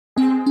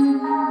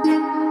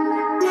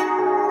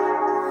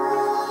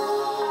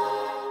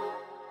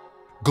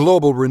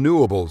Global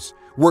Renewables,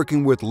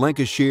 working with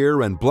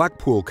Lancashire and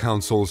Blackpool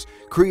councils,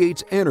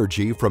 creates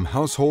energy from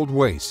household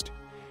waste.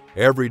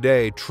 Every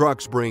day,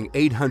 trucks bring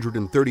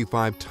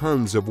 835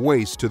 tons of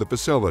waste to the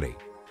facility.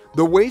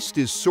 The waste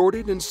is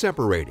sorted and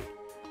separated.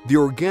 The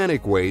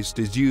organic waste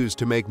is used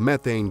to make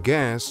methane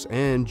gas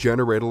and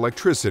generate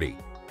electricity.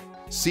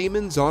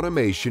 Siemens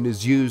automation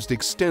is used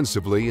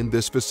extensively in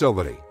this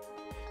facility.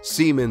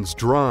 Siemens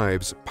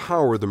drives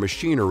power the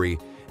machinery,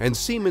 and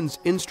Siemens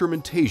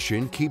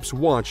instrumentation keeps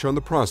watch on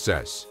the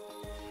process.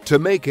 To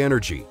make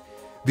energy,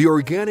 the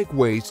organic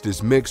waste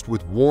is mixed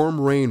with warm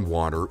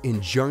rainwater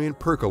in giant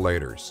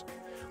percolators.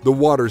 The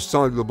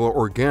water-soluble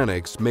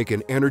organics make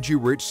an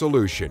energy-rich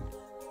solution.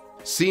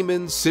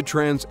 Siemens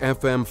Citrans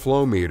FM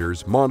flow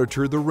meters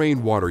monitor the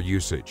rainwater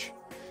usage.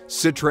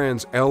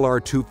 Citrans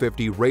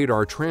LR250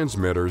 radar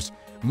transmitters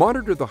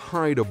monitor the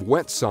height of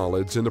wet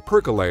solids in the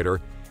percolator,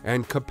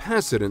 and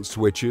capacitance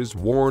switches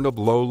warn of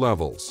low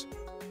levels.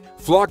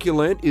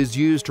 Flocculant is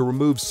used to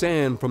remove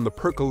sand from the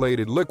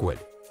percolated liquid.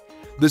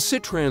 The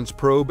Citrans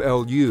Probe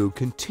LU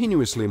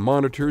continuously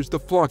monitors the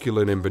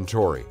flocculant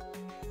inventory.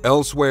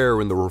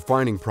 Elsewhere in the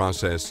refining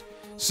process,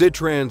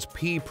 Citrans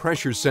P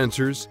pressure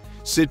sensors,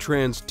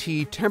 Citrans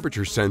T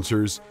temperature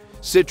sensors,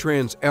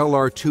 Citrans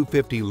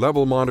LR250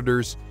 level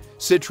monitors,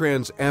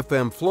 Citrans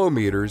FM flow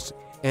meters,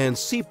 and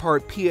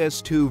CPART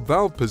PS2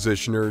 valve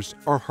positioners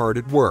are hard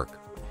at work.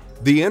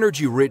 The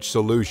energy-rich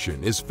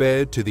solution is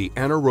fed to the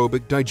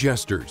anaerobic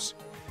digesters.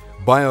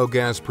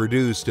 Biogas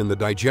produced in the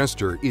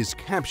digester is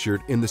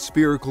captured in the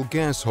spherical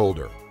gas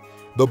holder.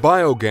 The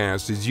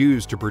biogas is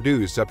used to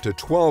produce up to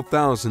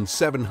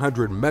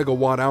 12,700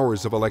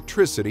 megawatt-hours of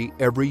electricity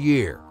every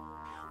year.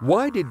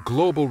 Why did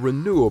Global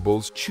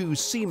Renewables choose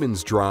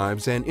Siemens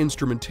drives and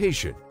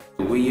instrumentation?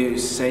 We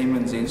use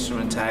Siemens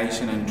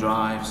instrumentation and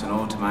drives and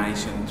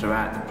automation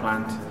throughout the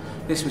plant.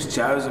 This was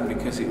chosen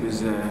because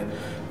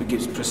it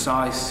gives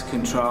precise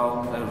control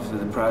of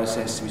the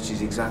process, which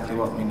is exactly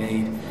what we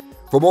need.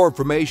 For more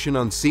information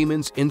on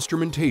Siemens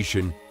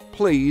instrumentation,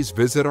 please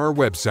visit our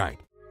website.